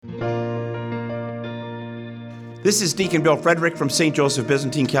This is Deacon Bill Fredrick from St. Joseph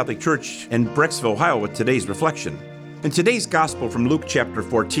Byzantine Catholic Church in Brecksville, Ohio, with today's reflection. In today's Gospel from Luke chapter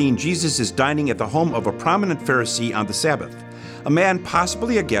 14, Jesus is dining at the home of a prominent Pharisee on the Sabbath. A man,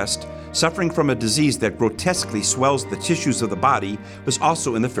 possibly a guest, suffering from a disease that grotesquely swells the tissues of the body, was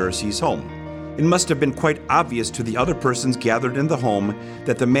also in the Pharisee's home. It must have been quite obvious to the other persons gathered in the home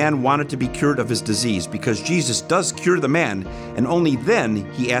that the man wanted to be cured of his disease, because Jesus does cure the man, and only then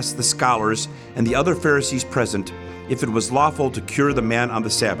he asked the scholars and the other Pharisees present if it was lawful to cure the man on the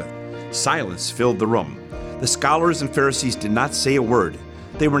Sabbath. Silence filled the room. The scholars and Pharisees did not say a word.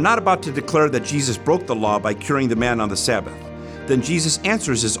 They were not about to declare that Jesus broke the law by curing the man on the Sabbath. Then Jesus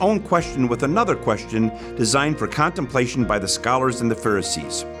answers his own question with another question designed for contemplation by the scholars and the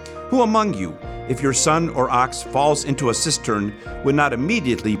Pharisees. Who among you, if your son or ox falls into a cistern, would not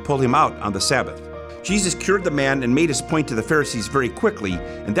immediately pull him out on the Sabbath? Jesus cured the man and made his point to the Pharisees very quickly,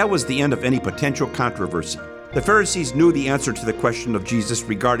 and that was the end of any potential controversy. The Pharisees knew the answer to the question of Jesus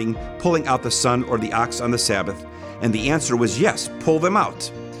regarding pulling out the son or the ox on the Sabbath, and the answer was yes, pull them out.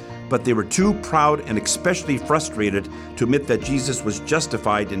 But they were too proud and especially frustrated to admit that Jesus was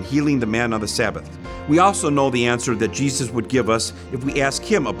justified in healing the man on the Sabbath. We also know the answer that Jesus would give us if we ask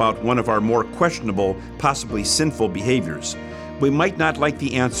him about one of our more questionable, possibly sinful behaviors. We might not like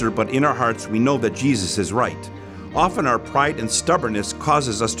the answer, but in our hearts we know that Jesus is right. Often our pride and stubbornness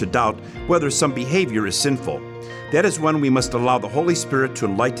causes us to doubt whether some behavior is sinful. That is when we must allow the Holy Spirit to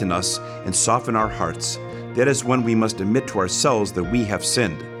enlighten us and soften our hearts. That is when we must admit to ourselves that we have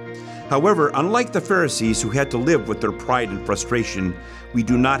sinned. However, unlike the Pharisees who had to live with their pride and frustration, we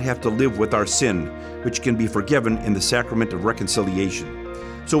do not have to live with our sin, which can be forgiven in the sacrament of reconciliation.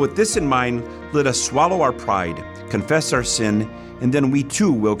 So with this in mind, let us swallow our pride, confess our sin, and then we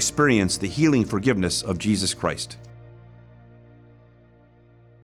too will experience the healing forgiveness of Jesus Christ.